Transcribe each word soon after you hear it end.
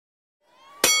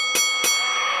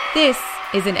This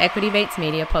is an Equity Mates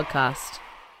Media podcast.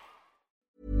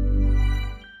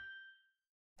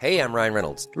 Hey, I'm Ryan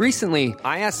Reynolds. Recently,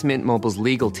 I asked Mint Mobile's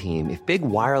legal team if big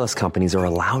wireless companies are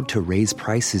allowed to raise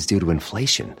prices due to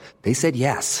inflation. They said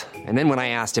yes. And then when I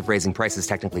asked if raising prices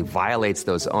technically violates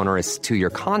those onerous two-year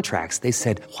contracts, they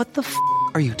said, "What the f***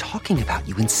 are you talking about,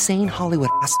 you insane Hollywood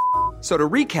ass?" So to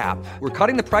recap, we're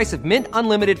cutting the price of Mint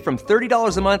Unlimited from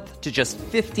 $30 a month to just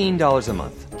 $15 a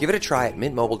month. Give it a try at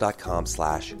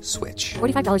mintmobile.com/switch.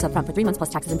 $45 up front for 3 months plus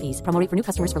taxes and fees. Promo rate for new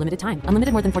customers for limited time.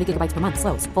 Unlimited more than 40 gigabytes per month.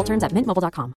 Slows full terms at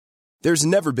mintmobile.com. There's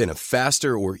never been a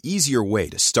faster or easier way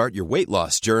to start your weight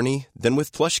loss journey than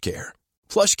with PlushCare.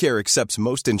 PlushCare accepts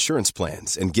most insurance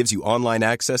plans and gives you online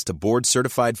access to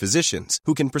board-certified physicians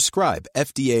who can prescribe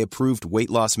FDA-approved weight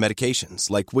loss medications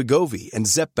like Wegovy and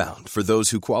Zepbound for those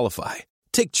who qualify.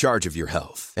 Take charge of your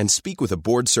health and speak with a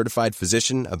board-certified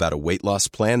physician about a weight loss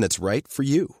plan that's right for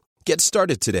you. Get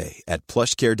started today at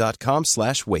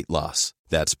plushcare.com/weight loss.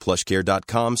 That's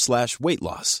plushcare.com/weight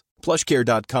loss.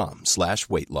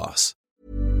 plushcare.com/weight loss.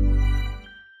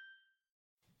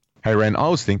 Hey, Ren, I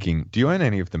was thinking, do you own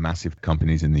any of the massive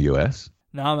companies in the US?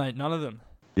 Nah, mate, none of them.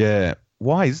 Yeah.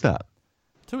 Why is that?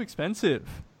 Too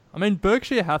expensive. I mean,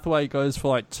 Berkshire Hathaway goes for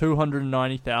like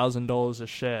 $290,000 a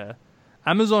share.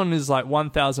 Amazon is like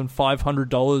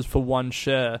 $1,500 for one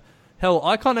share. Hell,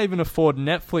 I can't even afford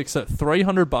Netflix at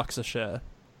 $300 a share.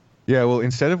 Yeah, well,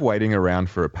 instead of waiting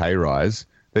around for a pay rise,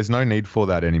 there's no need for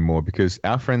that anymore because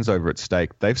our friends over at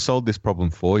Stake, they've solved this problem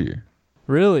for you.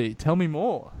 Really? Tell me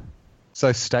more.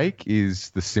 So Stake is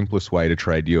the simplest way to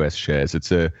trade US shares.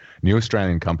 It's a new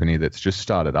Australian company that's just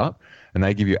started up, and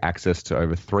they give you access to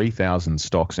over 3,000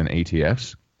 stocks and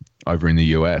ETFs over in the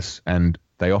US, and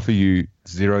they offer you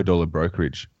 $0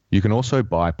 brokerage. You can also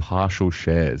buy partial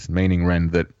shares, meaning,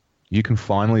 Ren, that you can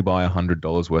finally buy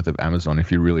 $100 worth of Amazon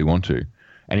if you really want to.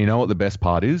 And you know what the best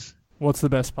part is? What's the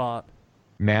best part?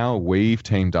 Now we've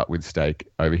teamed up with Stake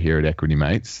over here at Equity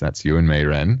Mates. That's you and me,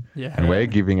 Ren. Yeah. And we're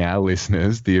giving our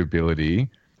listeners the ability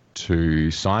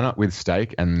to sign up with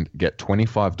Stake and get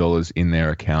 $25 in their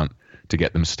account to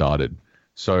get them started.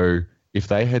 So if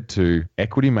they head to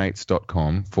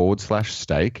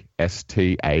equitymates.com/stake,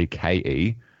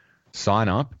 STAKE, sign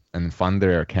up and fund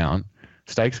their account,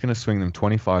 Stake's going to swing them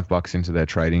 $25 into their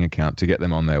trading account to get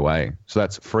them on their way. So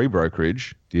that's free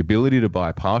brokerage, the ability to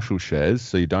buy partial shares,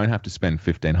 so you don't have to spend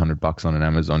 $1,500 on an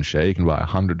Amazon share. You can buy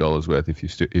 $100 worth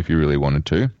if you really wanted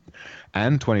to,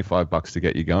 and $25 to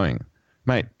get you going.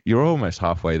 Mate, you're almost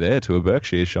halfway there to a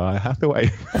Berkshire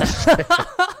Hathaway.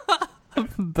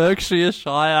 Berkshire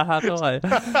Hathaway.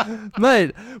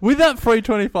 Mate, with that free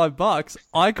 $25,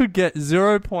 I could get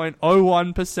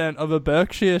 0.01% of a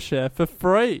Berkshire share for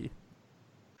free.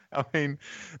 I mean,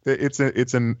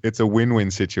 it's a win-win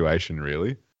situation,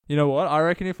 really. You know what? I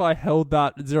reckon if I held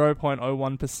that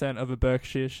 0.01% of a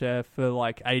Berkshire share for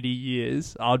like 80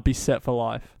 years, I'd be set for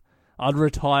life. I'd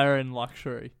retire in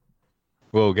luxury.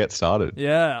 Well, get started.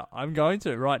 Yeah, I'm going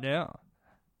to right now.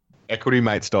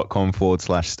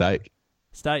 equitymates.com/stake.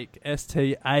 Stake,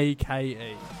 STAKE.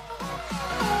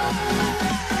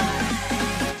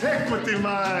 Equity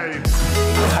Mates.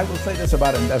 I will say this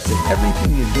about investing.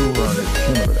 Everything you do learn is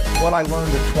cumulative. What I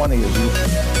learned at 20 is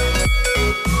useful.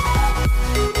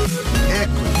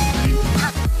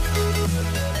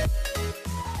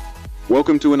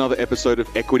 Welcome to another episode of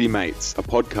Equity Mates, a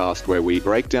podcast where we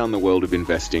break down the world of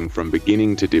investing from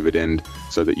beginning to dividend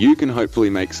so that you can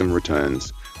hopefully make some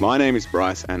returns. My name is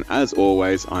Bryce, and as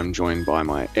always, I'm joined by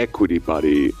my equity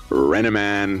buddy,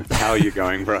 Renaman. How are you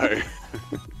going, bro?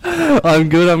 I'm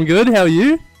good. How are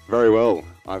you? Very well.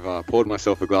 I've poured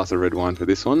myself a glass of red wine for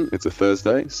this one. It's a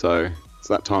Thursday, so it's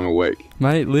that time of week.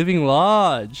 Mate, living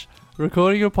large.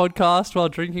 Recording a podcast while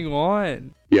drinking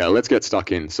wine. Yeah, let's get stuck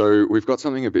in. So we've got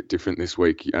something a bit different this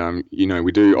week.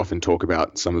 We do often talk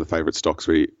about some of the favourite stocks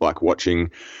we like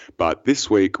watching, but this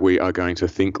week we are going to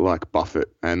think like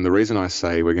Buffett. And the reason I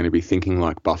say we're going to be thinking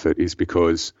like Buffett is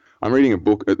because I'm reading a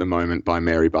book at the moment by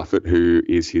Mary Buffett, who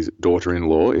is his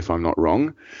daughter-in-law, if I'm not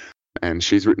wrong. And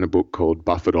she's written a book called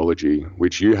Buffettology,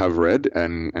 which you have read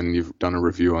and you've done a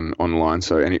review online,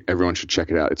 so everyone should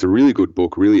check it out. It's a really good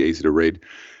book, really easy to read,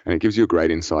 and it gives you a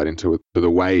great insight into the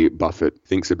way Buffett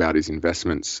thinks about his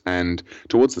investments. And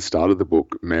towards the start of the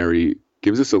book, Mary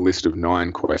gives us a list of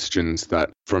 9 questions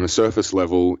that from a surface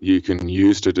level, you can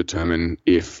use to determine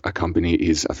if a company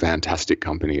is a fantastic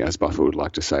company, as Buffett would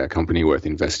like to say, a company worth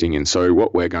investing in. So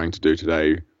what we're going to do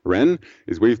today, Ren,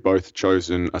 is we've both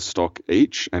chosen a stock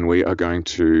each, and we are going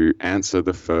to answer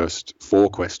the first 4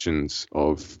 questions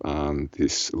of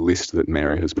this list that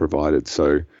Mary has provided.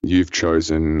 So you've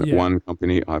chosen one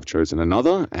company, I've chosen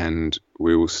another, and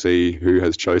we will see who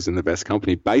has chosen the best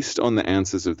company based on the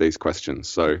answers of these questions.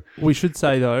 So we should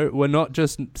say, though, we're not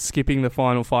just skipping the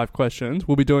final 5 questions.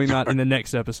 We'll be doing that in the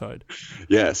next episode.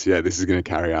 Yes, this is going to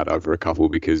carry out over a couple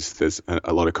because there's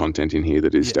a lot of content in here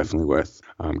that is definitely worth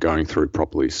going through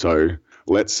properly. So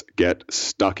let's get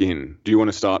stuck in. Do you want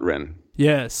to start, Ren?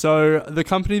 Yeah, so the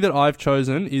company that I've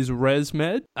chosen is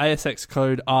ResMed, ASX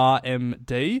code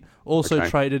RMD, also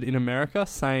traded in America,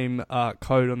 same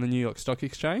code on the New York Stock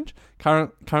Exchange,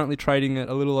 currently trading at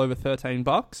a little over $13.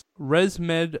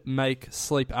 ResMed make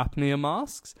sleep apnea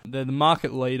masks. They're the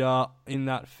market leader in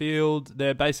that field.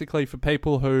 They're basically for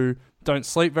people who don't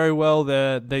sleep very well.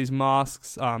 They're these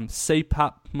masks,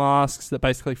 CPAP masks that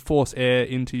basically force air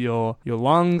into your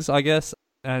lungs, I guess,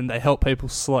 and they help people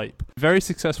sleep. Very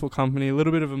successful company, a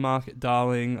little bit of a market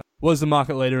darling. Was the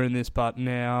market leader in this, but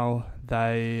now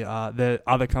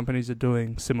other companies are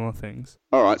doing similar things.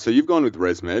 All right, so you've gone with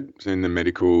ResMed in the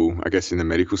medical, I guess in the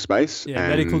medical space. Yeah,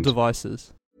 medical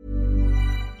devices.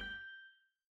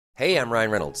 Hey, I'm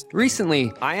Ryan Reynolds.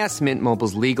 Recently, I asked Mint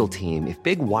Mobile's legal team if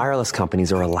big wireless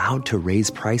companies are allowed to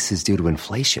raise prices due to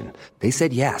inflation. They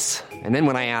said yes. And then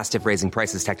when I asked if raising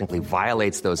prices technically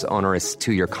violates those onerous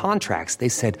 2-year contracts, they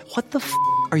said, "What the f***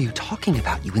 are you talking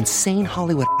about, you insane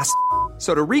Hollywood ass?"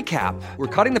 So to recap, we're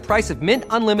cutting the price of Mint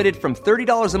Unlimited from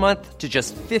 $30 a month to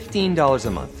just $15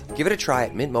 a month. Give it a try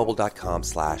at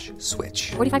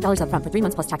mintmobile.com/switch. $45 up front for 3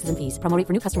 months plus taxes and fees. Promo rate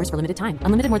for new customers for limited time.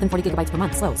 Unlimited more than 40 gigabytes per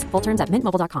month. Slows full terms at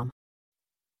mintmobile.com.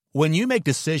 When you make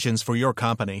decisions for your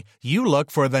company, you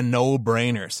look for the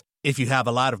no-brainers. If you have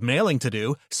a lot of mailing to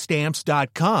do,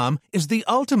 Stamps.com is the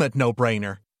ultimate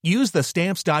no-brainer. Use the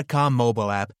Stamps.com mobile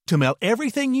app to mail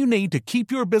everything you need to keep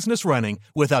your business running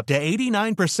with up to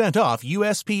 89% off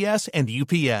USPS and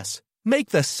UPS.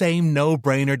 Make the same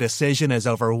no-brainer decision as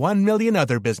over 1 million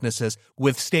other businesses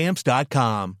with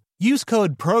Stamps.com. Use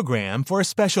code PROGRAM for a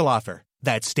special offer.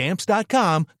 That's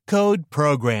Stamps.com, code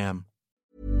PROGRAM.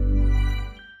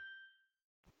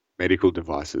 Medical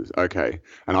devices. Okay.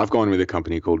 And I've gone with a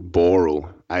company called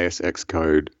Boral, ASX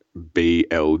code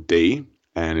BLD.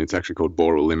 And it's actually called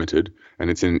Boral Limited, and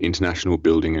it's an international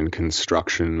building and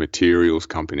construction materials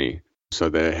company. So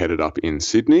they're headed up in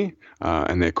Sydney,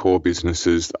 and their core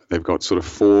businesses, they've got sort of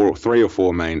 3 or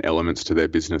 4 main elements to their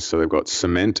business. So they've got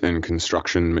cement and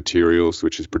construction materials,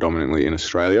 which is predominantly in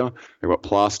Australia. They've got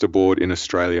plasterboard in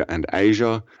Australia and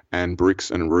Asia, and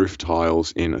bricks and roof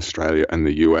tiles in Australia and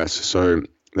the US. So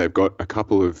they've got a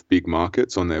couple of big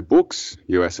markets on their books,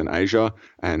 US and Asia,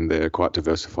 and they're quite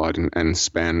diversified and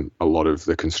span a lot of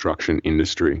the construction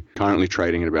industry. Currently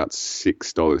trading at about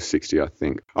 $6.60, I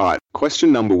think. All right,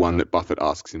 question number 1 that Buffett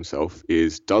asks himself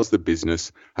is, does the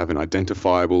business have an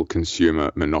identifiable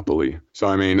consumer monopoly? So,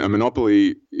 I mean, a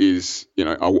monopoly is,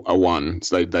 a one.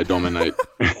 So they dominate.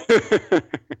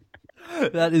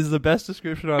 That is the best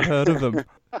description I've heard of them.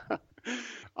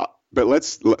 But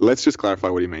let's just clarify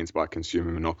what he means by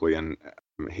consumer monopoly. And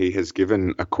he has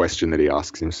given a question that he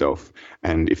asks himself.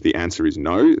 And if the answer is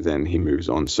no, then he moves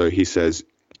on. So he says,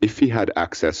 if he had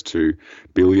access to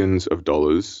billions of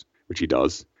dollars, which he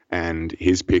does, and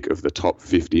his pick of the top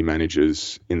 50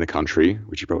 managers in the country,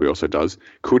 which he probably also does,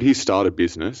 could he start a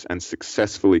business and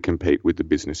successfully compete with the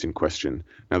business in question?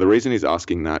 Now, the reason he's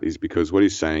asking that is because what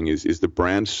he's saying is the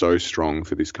brand so strong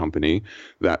for this company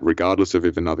that regardless of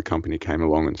if another company came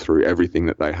along and threw everything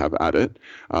that they have at it,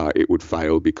 it would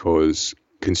fail because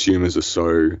consumers are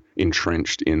so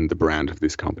entrenched in the brand of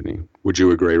this company. Would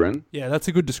you agree, Ren? Yeah, that's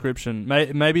a good description.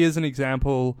 Maybe as an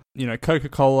example,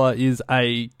 Coca-Cola is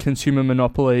a consumer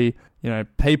monopoly.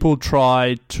 People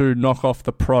try to knock off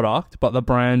the product, but the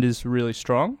brand is really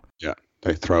strong. Yeah.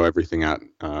 They throw everything at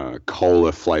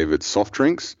cola-flavored soft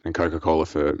drinks, and Coca-Cola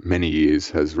for many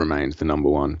years has remained the number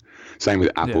one. Same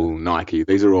with Apple, Nike.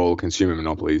 These are all consumer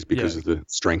monopolies because of the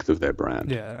strength of their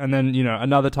brand. Yeah, and then,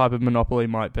 another type of monopoly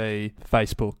might be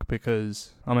Facebook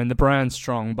because, the brand's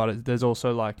strong, but there's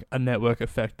also like a network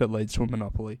effect that leads to a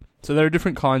monopoly. So there are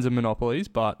different kinds of monopolies,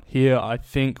 but here I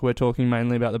think we're talking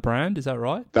mainly about the brand. Is that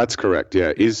right? That's correct,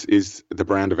 yeah. Is the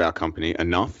brand of our company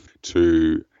enough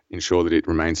to ensure that it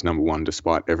remains number one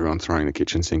despite everyone throwing the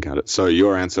kitchen sink at it? So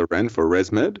your answer, Ren, for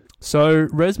ResMed? So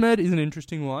ResMed is an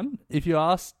interesting one. If you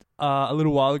asked a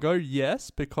little while ago,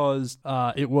 yes, because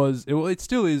it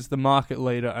still is the market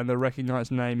leader and the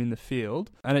recognized name in the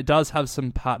field, and it does have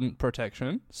some patent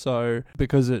protection. So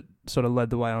because it sort of led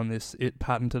the way on this, it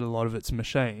patented a lot of its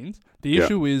machines. The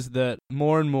issue is that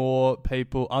more and more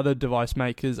people, other device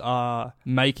makers, are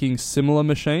making similar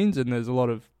machines, and there's a lot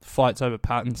of fights over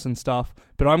patents and stuff.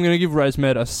 But I'm going to give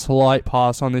ResMed a slight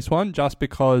pass on this one, just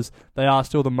because they are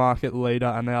still the market leader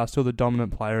and they are still the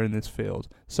dominant player in this field.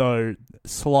 So,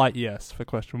 slight yes for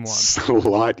question 1.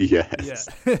 Slight yes.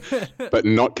 Yeah. But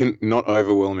not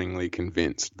overwhelmingly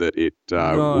convinced that it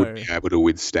would be able to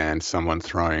withstand someone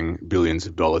throwing billions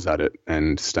of dollars at it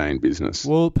and stay in business.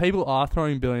 Well, people are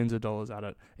throwing billions of dollars at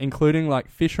it, including like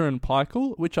Fisher &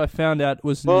 Paykel, which I found out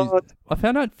was... I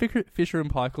found out Fisher &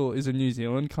 Paykel is a New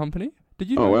Zealand company. Did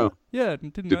you know? Oh, wow. That? Yeah,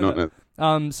 did not know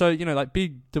that. So, like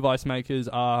big device makers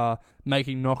are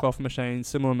making knockoff machines,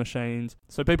 similar machines.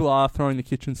 So people are throwing the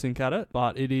kitchen sink at it,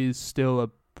 but it is still a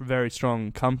very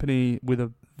strong company with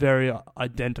a very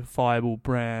identifiable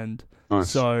brand.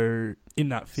 Nice. So in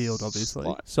that field,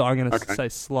 obviously. So I'm going to say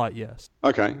slight yes.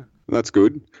 Okay. That's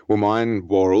good. Well, mine,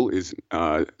 Boral, is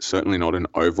certainly not an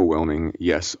overwhelming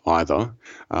yes either.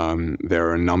 There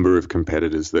are a number of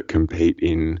competitors that compete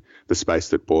in the space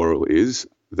that Boral is.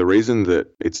 The reason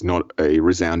that it's not a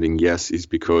resounding yes is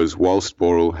because whilst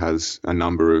Boral has a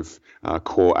number of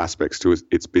core aspects to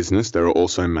its business, there are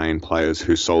also main players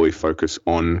who solely focus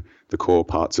on the core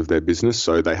parts of their business.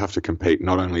 So they have to compete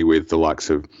not only with the likes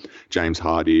of James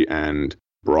Hardie and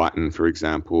Brighton, for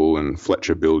example, and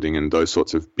Fletcher Building and those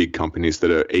sorts of big companies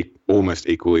that are almost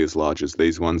equally as large as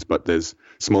these ones, but there's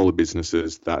smaller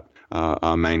businesses that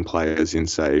are main players in,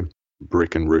 say,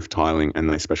 brick and roof tiling, and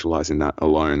they specialize in that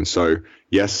alone. So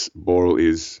yes, Boral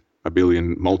is a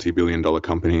multi-billion dollar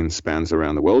company and spans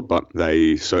around the world, but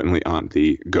they certainly aren't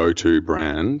the go-to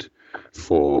brand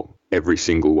for every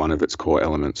single one of its core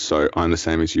elements. So I'm the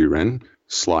same as you, Ren.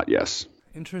 Slight yes.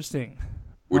 Interesting.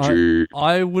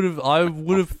 I would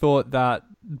have thought that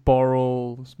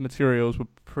Boral's materials were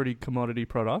pretty commodity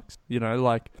products,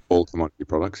 like all commodity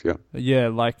products, yeah. Yeah,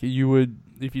 like you would,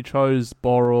 if you chose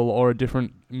Boral or a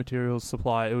different materials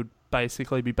supplier, it would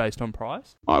basically be based on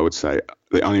price. I would say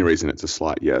the only reason it's a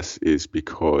slight yes is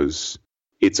because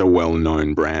it's a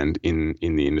well-known brand in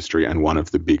the industry and one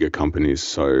of the bigger companies,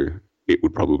 so it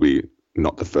would probably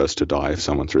not the first to die if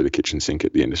someone threw the kitchen sink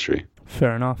at the industry.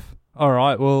 Fair enough. All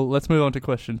right, well, let's move on to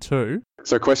question 2.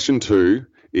 So question 2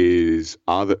 is,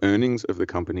 are the earnings of the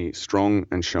company strong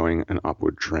and showing an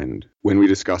upward trend? When we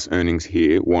discuss earnings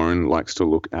here, Warren likes to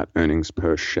look at earnings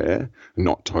per share,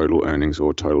 not total earnings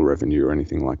or total revenue or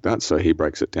anything like that. So he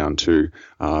breaks it down to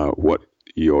what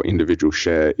your individual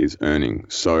share is earning.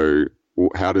 So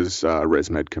how does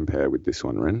ResMed compare with this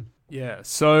one, Ren? Yeah,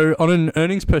 so on an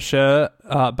earnings per share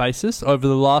basis, over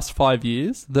the last 5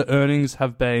 years, the earnings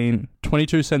have been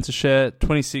 22 cents a share,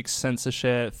 26 cents a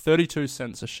share, 32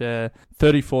 cents a share,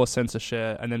 34 cents a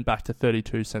share, and then back to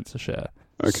 32 cents a share.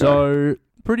 Okay. So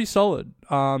pretty solid.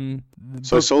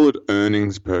 Solid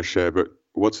earnings per share, but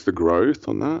what's the growth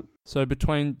on that? So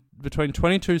between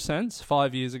 22 cents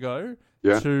 5 years ago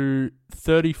to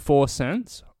 34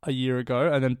 cents a year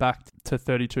ago, and then back to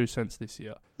 32 cents this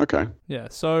year. Okay. Yeah,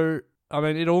 so, I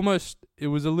mean, it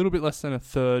was a little bit less than a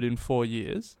third in 4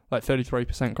 years, like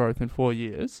 33% growth in 4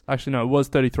 years. Actually, no, it was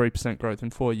 33% growth in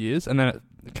 4 years, and then it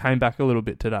came back a little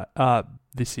bit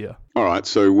this year. All right,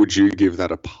 so would you give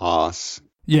that a pass?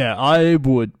 Yeah, I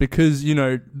would, because,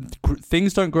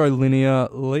 things don't grow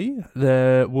linearly.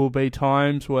 There will be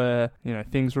times where,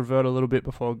 things revert a little bit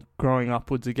before growing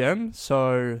upwards again.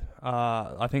 So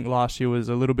I think last year was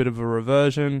a little bit of a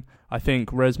reversion. I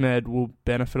think ResMed will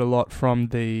benefit a lot from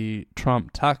the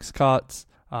Trump tax cuts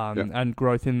and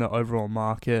growth in the overall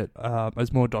market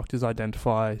as more doctors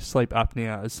identify sleep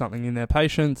apnea as something in their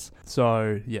patients.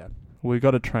 So, yeah. We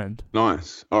got a trend.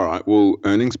 Nice. All right. Well,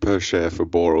 earnings per share for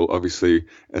Boral, obviously,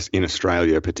 as in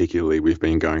Australia particularly, we've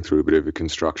been going through a bit of a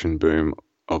construction boom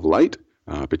of late,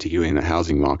 particularly in the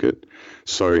housing market.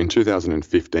 So in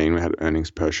 2015, we had earnings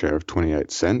per share of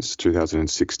 28 cents,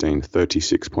 2016,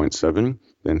 36.7,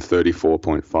 then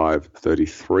 34.5,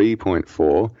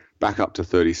 33.4, back up to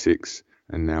 36,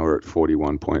 and now we're at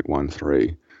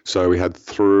 41.13. So we had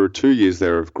through 2 years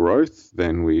there of growth,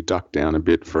 then we ducked down a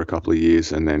bit for a couple of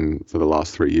years, and then for the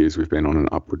last 3 years we've been on an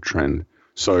upward trend.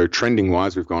 So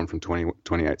trending-wise, we've gone from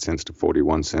 28 cents to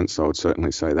 41 cents, so I would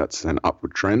certainly say that's an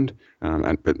upward trend.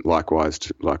 But likewise,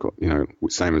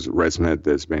 same as ResMed,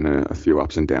 there's been a few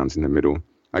ups and downs in the middle.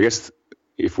 I guess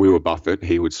if we were Buffett,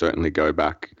 he would certainly go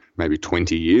back maybe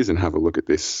 20 years and have a look at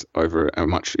this over a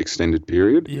much extended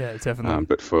period. Yeah, definitely.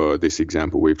 But for this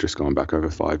example, we've just gone back over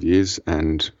 5 years,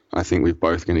 and I think we're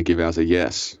both going to give ours a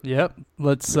yes. Yep.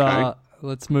 Let's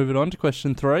move it on to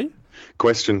question 3.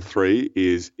 Question 3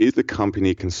 is the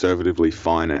company conservatively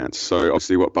financed? So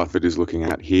obviously what Buffett is looking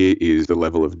at here is the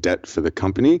level of debt for the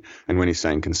company. And when he's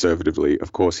saying conservatively,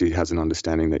 of course, he has an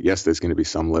understanding that, yes, there's going to be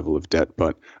some level of debt,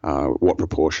 but what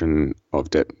proportion of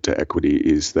debt to equity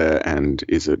is there, and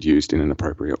is it used in an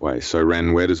appropriate way? So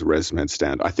Ren, where does ResMed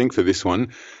stand? I think for this one,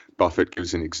 Buffett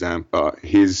gives an example.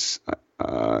 His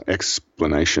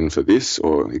explanation for this,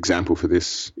 or example for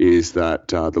this, is that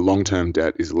the long-term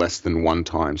debt is less than 1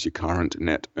 times your current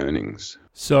net earnings.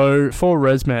 So for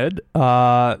ResMed,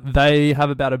 they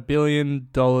have about $1 billion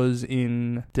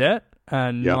in debt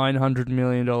and $900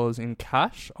 million in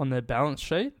cash on their balance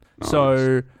sheet. Nice.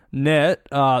 So net,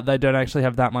 they don't actually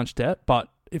have that much debt, but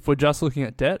if we're just looking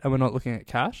at debt and we're not looking at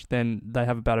cash, then they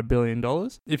have about $1 billion.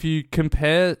 If you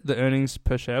compare the earnings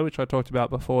per share, which I talked about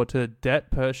before, to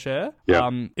debt per share,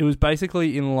 it was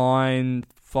basically in line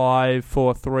 3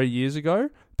 years ago,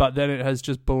 but then it has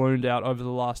just ballooned out over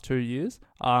the last 2 years.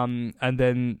 And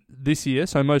then this year,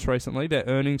 so most recently, their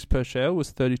earnings per share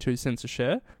was 32 cents a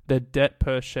share. Their debt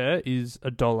per share is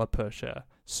 $1 per share.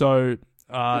 So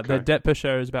their debt per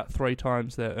share is about 3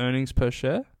 times their earnings per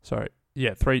share. Sorry.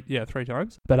 Yeah, three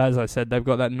times. But as I said, they've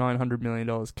got that $900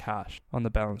 million cash on the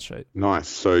balance sheet. Nice.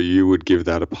 So you would give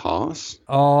that a pass?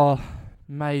 Oh,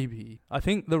 maybe. I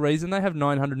think the reason they have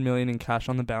 $900 million in cash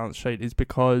on the balance sheet is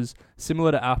because,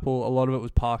 similar to Apple, a lot of it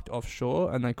was parked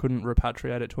offshore and they couldn't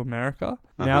repatriate it to America.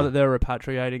 Now that they're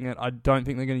repatriating it, I don't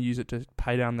think they're going to use it to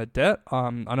pay down their debt.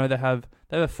 I know they have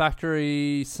a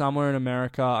factory somewhere in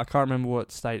America. I can't remember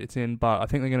what state it's in, but I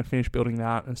think they're going to finish building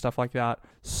that and stuff like that.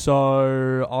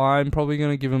 So I'm probably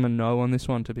going to give them a no on this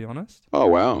one, to be honest. Oh,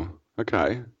 wow.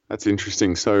 Okay. That's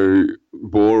interesting. So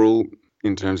Boral,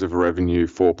 in terms of revenue,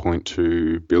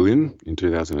 $4.2 billion in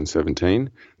 2017.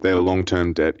 Their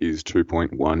long-term debt is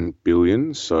 $2.1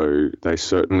 billion, so they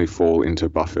certainly fall into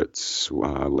Buffett's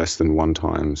less than 1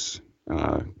 times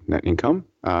net income.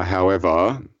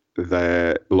 However,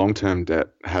 their long-term debt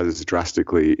has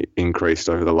drastically increased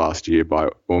over the last year by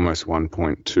almost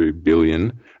 $1.2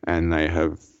 billion, and they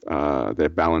have their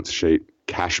balance sheet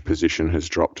cash position has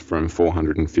dropped from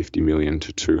 $450 million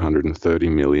to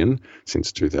 $230 million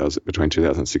between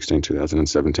 2016 and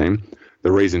 2017.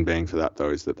 The reason being for that,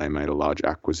 though, is that they made a large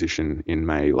acquisition in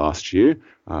May last year,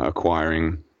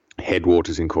 acquiring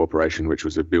Headwaters Incorporation, which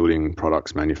was a building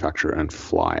products manufacturer and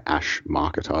fly ash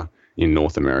marketer in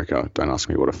North America. Don't ask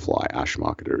me what a fly ash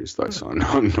marketer is, though, so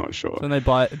I'm not sure. So they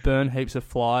burn heaps of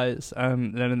flies,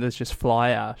 and then there's just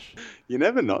fly ash. You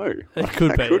never know. It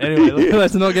could be. Anyway,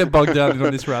 let's not get bogged down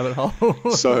on this rabbit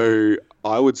hole. So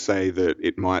I would say that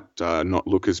it might not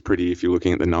look as pretty if you're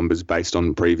looking at the numbers based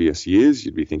on previous years.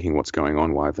 You'd be thinking, what's going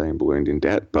on? Why have they ballooned in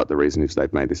debt? But the reason is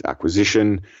they've made this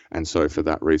acquisition, and so for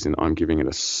that reason, I'm giving it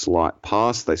a slight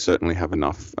pass. They certainly have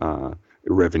enough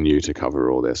revenue to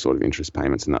cover all their sort of interest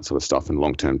payments and that sort of stuff, and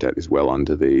long-term debt is well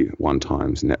under the 1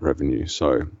 times net revenue.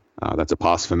 So that's a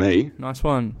pass for me. Nice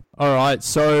one. All right,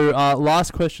 so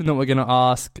last question that we're going to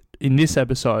ask in this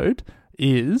episode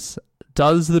is,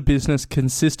 does the business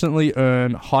consistently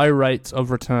earn high rates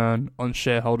of return on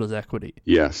shareholders' equity?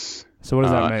 Yes. So what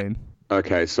does that mean?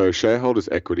 Okay, so shareholders'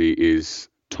 equity is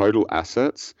total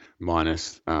assets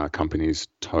minus company's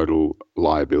total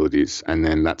liabilities, and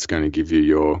then that's going to give you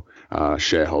your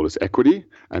shareholders' equity,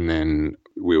 and then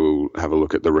we will have a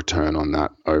look at the return on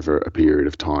that over a period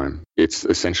of time. It's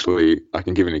essentially, I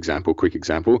can give an example, quick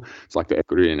example. It's like the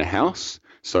equity in a house.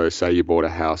 So say you bought a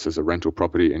house as a rental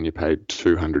property and you paid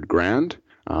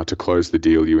 $200,000. To close the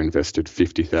deal, you invested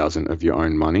 $50,000 of your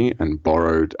own money and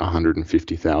borrowed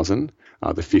 $150,000.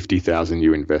 The $50,000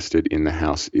 you invested in the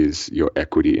house is your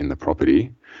equity in the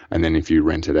property. And then if you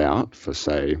rent it out for,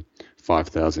 say,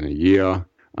 $5,000 a year,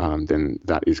 then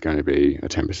that is going to be a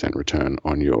 10% return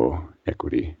on your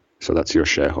equity. So that's your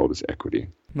shareholders' equity.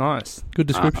 Nice. Good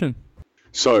description.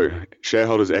 So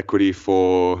shareholders' equity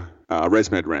for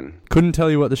ResMed, Ren. Couldn't tell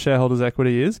you what the shareholders'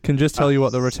 equity is. Can just tell you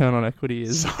what the return on equity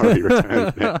is. Sorry,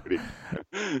 return on equity.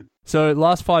 So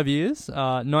last 5 years,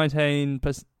 19%,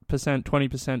 20%,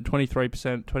 23%,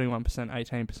 21%,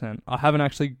 18%. I haven't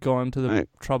actually gone to the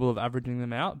trouble of averaging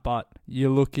them out, but you're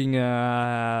looking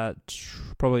at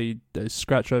probably a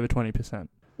scratch over 20%.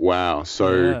 Wow.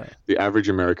 So the average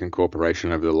American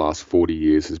corporation over the last 40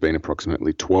 years has been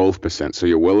approximately 12%. So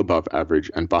you're well above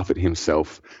average. And Buffett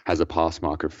himself has a pass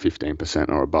mark of 15%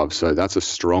 or above. So that's a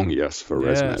strong yes for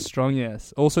ResMed. Yeah, strong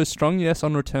yes. Also strong yes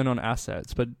on return on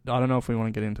assets, but I don't know if we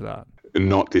want to get into that.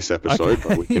 not this episode,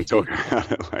 but we can talk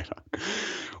about it later.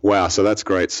 Wow, so that's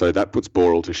great. So that puts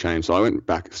Boral to shame. So I went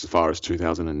back as far as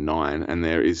 2009, and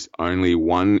there is only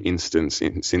one instance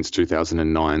since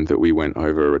 2009 that we went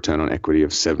over a return on equity of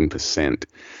 7%.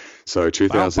 So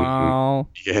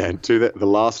the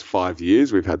last 5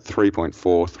 years, we've had 3.4,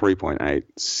 3.8,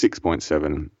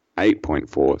 6.7, 8.4,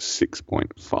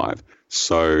 6.5.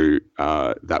 So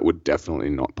that would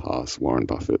definitely not pass Warren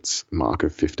Buffett's mark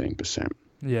of 15%.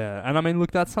 Yeah, and I mean, look,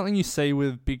 that's something you see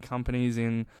with big companies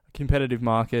in competitive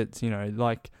markets. You know,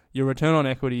 like your return on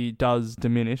equity does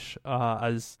diminish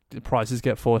as the prices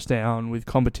get forced down with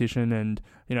competition. And,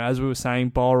 you know, as we were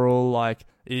saying, Boral, like,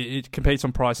 it competes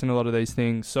on price in a lot of these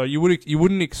things. So you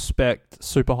wouldn't expect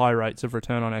super high rates of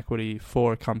return on equity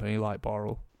for a company like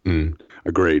Boral.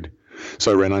 Agreed.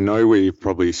 So, Ren, I know we've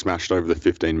probably smashed over the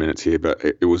 15 minutes here, but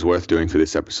it was worth doing for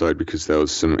this episode because there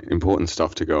was some important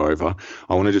stuff to go over.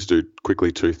 I want to just do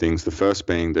quickly two things. The first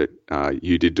being that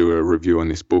you did do a review on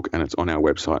this book and it's on our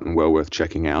website and well worth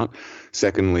checking out.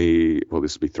 Secondly, well,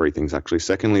 this would be three things actually.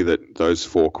 Secondly, that those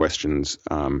 4 questions,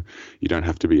 you don't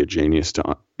have to be a genius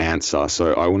to answer.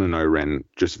 So I want to know, Ren,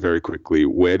 just very quickly,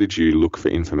 where did you look for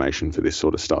information for this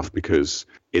sort of stuff? Because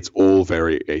it's all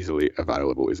very easily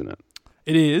available, isn't it?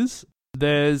 It is.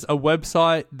 There's a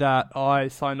website that I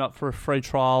signed up for a free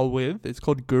trial with. It's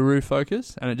called Guru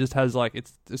Focus, and it just has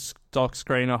it's a stock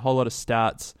screen, a whole lot of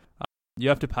stats. You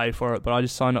have to pay for it, but I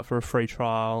just signed up for a free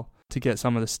trial to get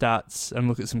some of the stats and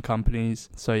look at some companies.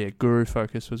 So yeah, Guru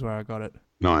Focus was where I got it.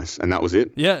 Nice. And that was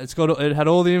it? Yeah, it had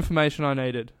all the information I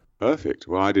needed. Perfect.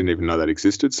 Well, I didn't even know that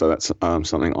existed, so that's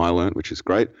something I learned, which is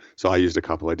great. So I used a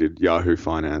couple. I did Yahoo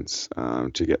Finance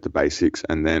to get the basics,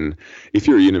 and then if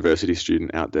you're a university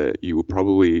student out there, you will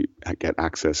probably get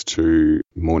access to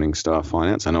Morningstar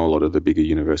Finance. I know a lot of the bigger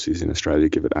universities in Australia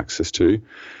give it access to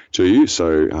you,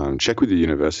 so check with your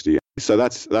university. So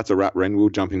that's a wrap, Ren. We'll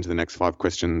jump into the next 5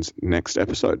 questions next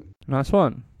episode. Nice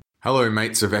one. Hello,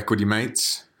 mates of Equity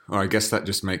Mates. Or I guess that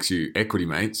just makes you Equity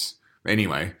Mates.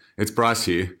 Anyway, it's Bryce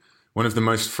here. One of the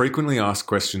most frequently asked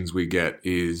questions we get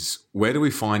is, where do we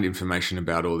find information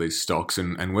about all these stocks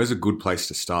and where's a good place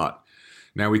to start?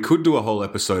 Now, we could do a whole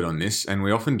episode on this, and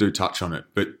we often do touch on it,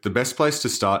 but the best place to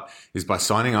start is by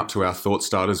signing up to our Thought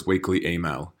Starters weekly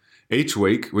email. Each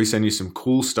week, we send you some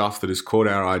cool stuff that has caught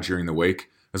our eye during the week,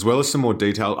 as well as some more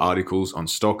detailed articles on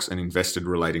stocks and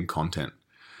invested-relating content.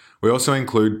 We also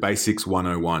include Basics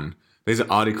 101. These are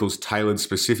articles tailored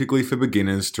specifically for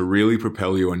beginners to really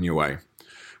propel you on your way.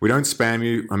 We don't spam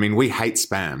you. I mean, we hate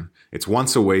spam. It's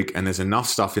once a week and there's enough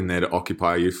stuff in there to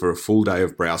occupy you for a full day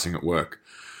of browsing at work.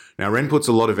 Now, Ren puts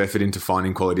a lot of effort into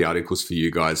finding quality articles for you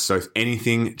guys, so if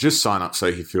anything, just sign up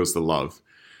so he feels the love.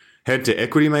 Head to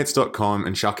equitymates.com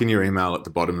and chuck in your email at the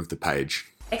bottom of the page.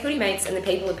 Equity Mates and the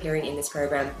people appearing in this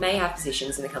program may have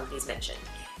positions in the companies mentioned.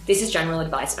 This is general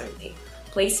advice only.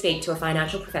 Please speak to a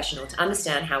financial professional to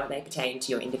understand how it may pertain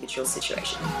to your individual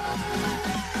situation.